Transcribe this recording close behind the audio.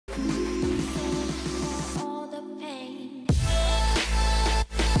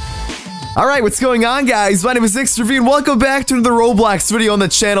All right, what's going on, guys? My name is Xtrv, and welcome back to another Roblox video on the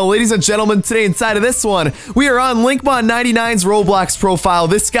channel. Ladies and gentlemen, today inside of this one, we are on LinkMon99's Roblox profile.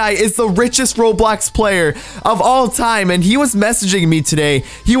 This guy is the richest Roblox player of all time, and he was messaging me today.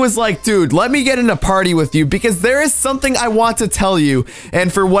 He was like, dude, let me get in a party with you because there is something I want to tell you.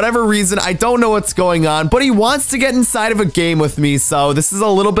 And for whatever reason, I don't know what's going on, but he wants to get inside of a game with me. So this is a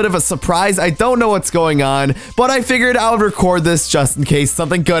little bit of a surprise. I don't know what's going on, but I figured I would record this just in case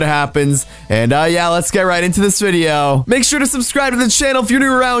something good happens. And yeah, let's get right into this video. Make sure to subscribe to the channel if you're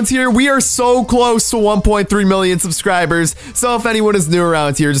new around here. We are so close to 1.3 million subscribers. So if anyone is new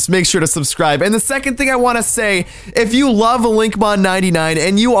around here, just make sure to subscribe. And the second thing I want to say, if you love LinkMon99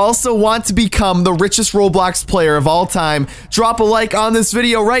 and you also want to become the richest Roblox player of all time, drop a like on this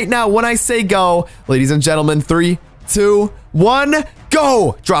video right now when I say go. Ladies and gentlemen, 3, 2, 1,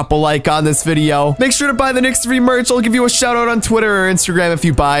 go! Drop a like on this video. Make sure to buy the Xtrv merch. I'll give you a shout out on Twitter or Instagram if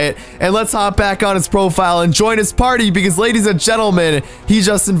you buy it. And let's hop back on his profile and join his party because, ladies and gentlemen, he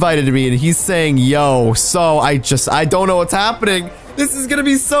just invited me and he's saying, yo. So I don't know what's happening. This is gonna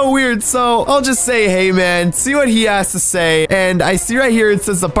be so weird, so I'll just say, hey man, see what he has to say. And I see right here, it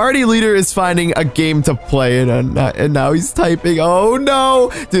says the party leader is finding a game to play, and now he's typing. Oh no,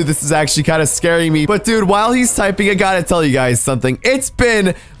 dude, this is actually kind of scaring me. But dude, while he's typing, I gotta tell you guys something. It's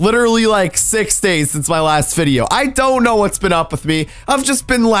been literally like 6 days since my last video. I don't know what's been up with me. I've just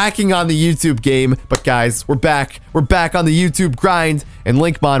been lacking on the YouTube game. But guys, we're back. We're back on the YouTube grind. And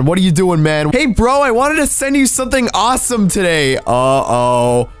LinkMon, what are you doing, man? Hey, bro, I wanted to send you something awesome today.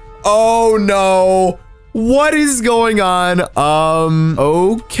 Uh-oh. Oh, no. What is going on?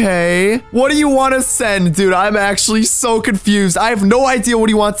 Okay. What do you want to send, dude? I'm actually so confused. I have no idea what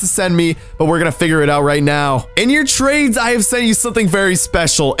he wants to send me, but we're gonna figure it out right now. In your trades, I have sent you something very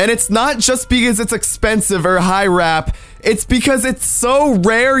special, and it's not just because it's expensive or high rap. It's because it's so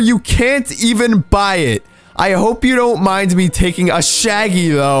rare you can't even buy it. I hope you don't mind me taking a Shaggy,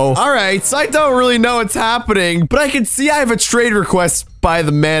 though. All right, so I don't really know what's happening, but I can see I have a trade request by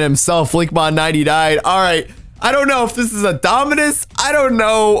the man himself, LinkMon99. All right, I don't know if this is a Dominus. I don't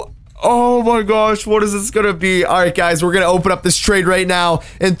know. Oh my gosh, what is this gonna be? All right, guys, we're gonna open up this trade right now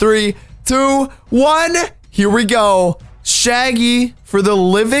in 3, 2, 1. Here we go. Shaggy for the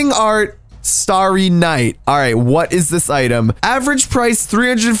Living Art Starry Night. All right, what is this item? Average price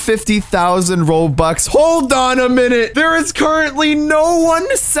 350,000 Robux. Hold on a minute. There is currently no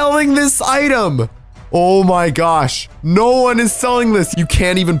one selling this item. Oh my gosh. No one is selling this. You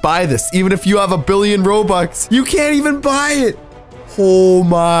can't even buy this. Even if you have 1 billion Robux, you can't even buy it. Oh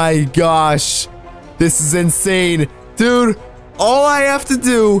my gosh. This is insane. Dude, all I have to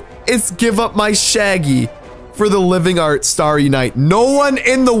do is give up my Shaggy for the Living Art Starry Night. No one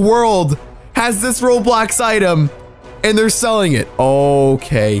in the world has this Roblox item and they're selling it.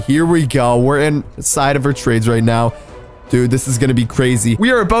 Okay, here we go. We're inside of our trades right now. Dude, this is gonna be crazy.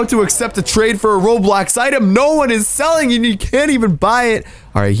 We are about to accept a trade for a Roblox item. No one is selling and you can't even buy it.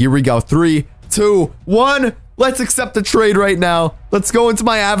 All right, here we go. 3, 2, 1. Let's accept the trade right now. Let's go into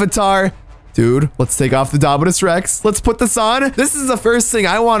my avatar. Dude, let's take off the Dominus Rex. Let's put this on. This is the first thing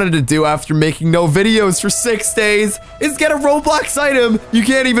I wanted to do after making no videos for 6 days is get a Roblox item you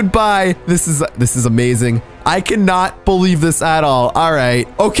can't even buy. This is amazing. I cannot believe this at all. All right.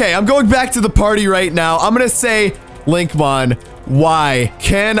 Okay, I'm going back to the party right now. I'm gonna say, LinkMon, why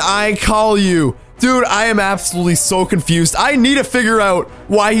can I call you? Dude, I am absolutely so confused. I need to figure out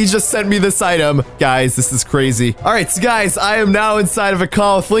why he just sent me this item. Guys, this is crazy. All right, so guys, I am now inside of a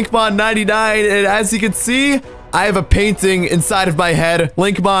call with LinkMon99, and as you can see, I have a painting inside of my head.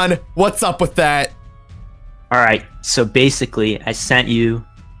 LinkMon, what's up with that? All right, so basically, I sent you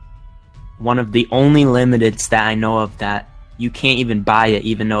one of the only limiteds that I know of that you can't even buy it,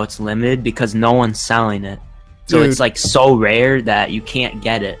 even though it's limited, because no one's selling it. So Dude. It's like so rare that you can't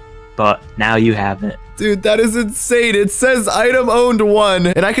get it. But now you have it. Dude, that is insane. It says item owned 1,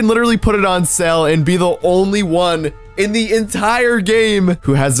 and I can literally put it on sale and be the only one in the entire game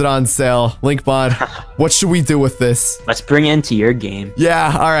who has it on sale. LinkMon, what should we do with this? Let's bring it into your game.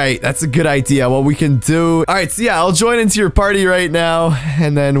 Yeah, all right. That's a good idea. What we can do. All right, so yeah, I'll join into your party right now,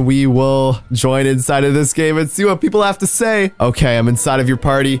 and then we will join inside of this game and see what people have to say. Okay, I'm inside of your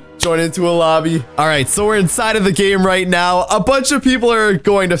party. Join into a lobby. All right, so we're inside of the game right now. A bunch of people are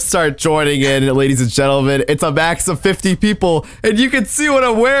going to start joining in, ladies and gentlemen. It's a max of 50 people, and you can see what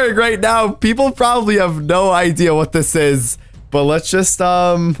I'm wearing right now. People probably have no idea what this is. But let's just,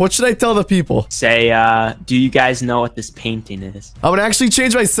 what should I tell the people? Say, do you guys know what this painting is? I'm gonna actually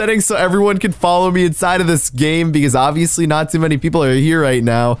change my settings so everyone can follow me inside of this game because obviously not too many people are here right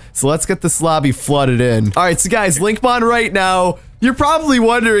now. So let's get this lobby flooded in. All right, so guys, Linkbon right now. You're probably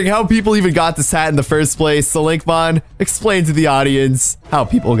wondering how people even got this hat in the first place. So Linkbon, explain to the audience how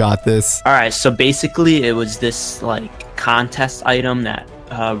people got this. All right, so basically it was this like contest item that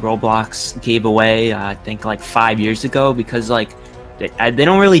Roblox gave away, I think like 5 years ago, because like they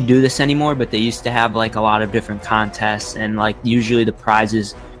don't really do this anymore, but they used to have like a lot of different contests, and like usually the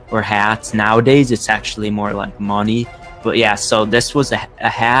prizes were hats. Nowadays it's actually more like money. But yeah, so this was a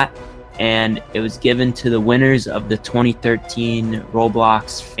hat, and it was given to the winners of the 2013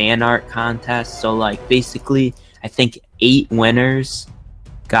 Roblox fan art contest. So like basically I think 8 winners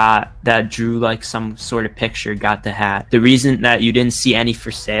that drew like some sort of picture got the hat. The reason that you didn't see any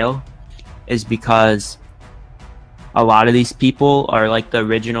for sale is because a lot of these people are like the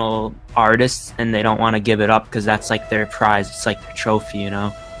original artists and they don't want to give it up because that's like their prize. It's like their trophy, you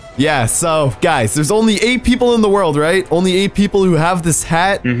know? Yeah, so guys, there's only 8 people in the world, right? Only 8 people who have this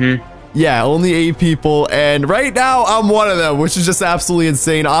hat. Yeah, only 8 people, and right now I'm one of them, which is just absolutely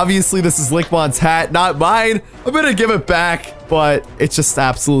insane. Obviously, this is Linkbon's hat, not mine. I'm gonna give it back, but it's just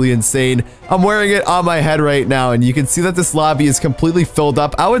absolutely insane. I'm wearing it on my head right now, and you can see that this lobby is completely filled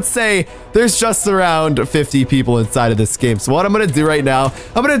up. I would say there's just around 50 people inside of this game. So what I'm gonna do right now,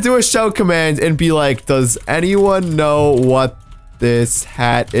 I'm gonna do a shout command and be like, does anyone know what this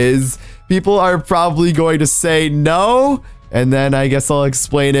hat is? People are probably going to say no. And then I guess I'll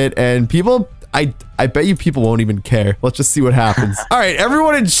explain it, and people, I bet you people won't even care. Let's just see what happens. All right,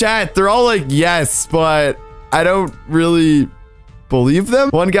 everyone in chat, they're all like, yes, but I don't really believe them.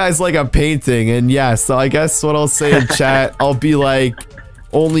 One guy's like, I'm painting, and yeah, so I guess what I'll say in chat, I'll be like,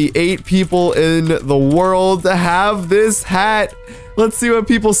 only 8 people in the world have this hat. Let's see what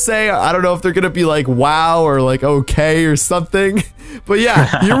people say. I don't know if they're gonna be like, wow, or like, okay, or something. But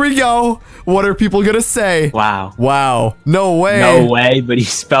yeah, here we go. What are people gonna say? Wow. Wow. No way. No way, but he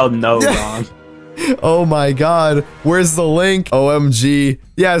spelled no wrong. Oh my god. Where's the link? OMG.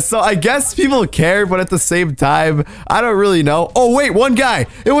 Yeah, so I guess people care, but at the same time, I don't really know. Oh wait, one guy.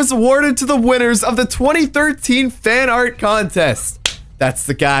 It was awarded to the winners of the 2013 fan art contest. That's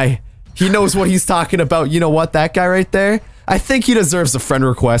the guy. He knows what he's talking about. You know what? That guy right there? I think he deserves a friend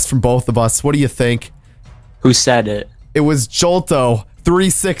request from both of us. What do you think? Who said it? It was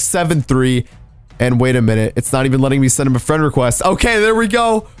Jolto3673. And wait a minute, it's not even letting me send him a friend request. Okay, there we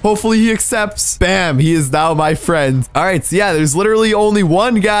go. Hopefully he accepts. Bam, he is now my friend. All right, so yeah, there's literally only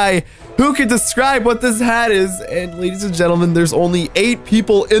one guy who can describe what this hat is. And ladies and gentlemen, there's only 8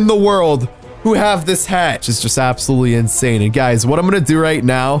 people in the world who have this hat, which is just absolutely insane. And guys, what I'm gonna do right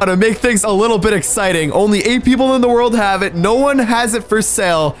now, to make things a little bit exciting, only 8 people in the world have it. No one has it for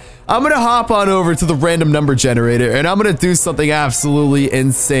sale. I'm gonna hop on over to the random number generator and I'm gonna do something absolutely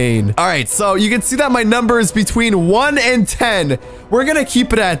insane. All right, so you can see that my number is between 1 and 10. We're gonna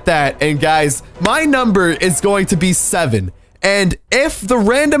keep it at that. And guys, my number is going to be 7. And if the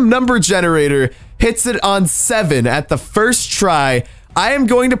random number generator hits it on 7 at the first try, I am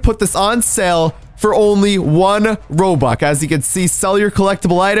going to put this on sale for only 1 Robux. As you can see, sell your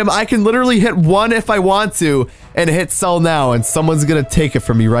collectible item. I can literally hit 1 if I want to and hit sell now, and someone's gonna take it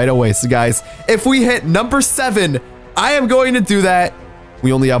from me right away. So guys, if we hit number 7, I am going to do that.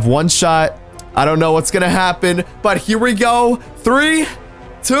 We only have 1 shot. I don't know what's gonna happen, but here we go. 3,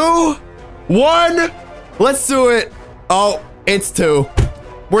 2, 1. Let's do it. Oh, it's 2.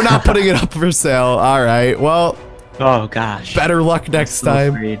 We're not putting it up for sale. All right, well. Oh gosh. Better luck next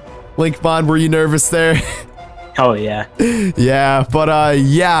time. Linkbon, were you nervous there? Oh yeah. Yeah, but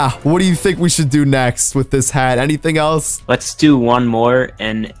yeah. What do you think we should do next with this hat? Anything else? Let's do one more,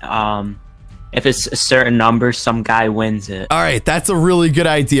 and if it's a certain number, some guy wins it. All right, that's a really good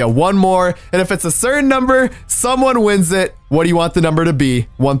idea. One more, and if it's a certain number, someone wins it. What do you want the number to be?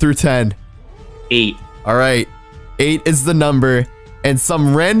 1 through 10. 8. All right, 8 is the number, and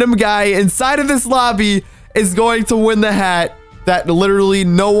some random guy inside of this lobby is going to win the hat that literally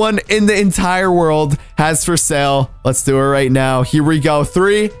no one in the entire world has for sale. Let's do it right now. Here we go.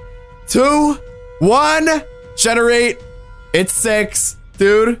 3, 2, 1. Generate. It's 6.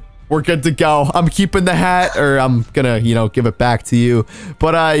 Dude, we're good to go. I'm keeping the hat, or I'm gonna, you know, give it back to you.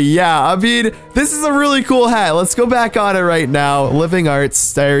 But yeah, I mean, this is a really cool hat. Let's go back on it right now. Living Art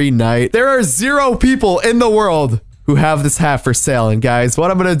Starry Night. There are 0 people in the world who have this hat for sale. And guys,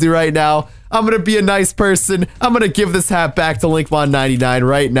 what I'm gonna do right now, I'm gonna be a nice person. I'm gonna give this hat back to Linkbon99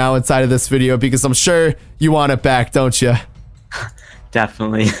 right now inside of this video because I'm sure you want it back, don't you?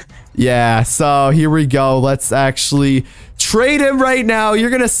 Definitely. Yeah, so here we go. Let's actually trade him right now. You're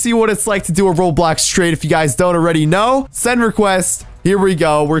gonna see what it's like to do a Roblox trade if you guys don't already know. Send request. Here we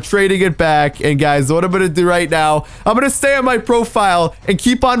go. We're trading it back. And guys, what I'm gonna do right now, I'm gonna stay on my profile and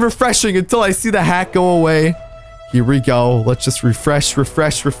keep on refreshing until I see the hack go away. Here we go. Let's just refresh.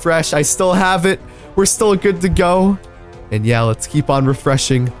 I still have it. We're still good to go. And yeah, let's keep on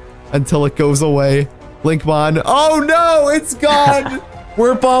refreshing until it goes away. Linkmon. Oh no, it's gone.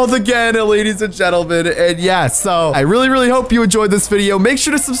 We're bald again, ladies and gentlemen. And yeah, so I really hope you enjoyed this video. Make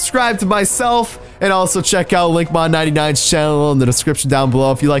sure to subscribe to myself and also check out Linkmon99's channel in the description down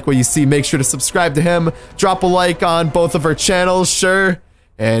below. If you like what you see, make sure to subscribe to him. Drop a like on both of our channels, sure.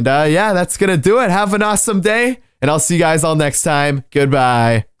 And yeah, that's gonna do it. Have an awesome day, and I'll see you guys all next time.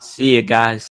 Goodbye. See you guys.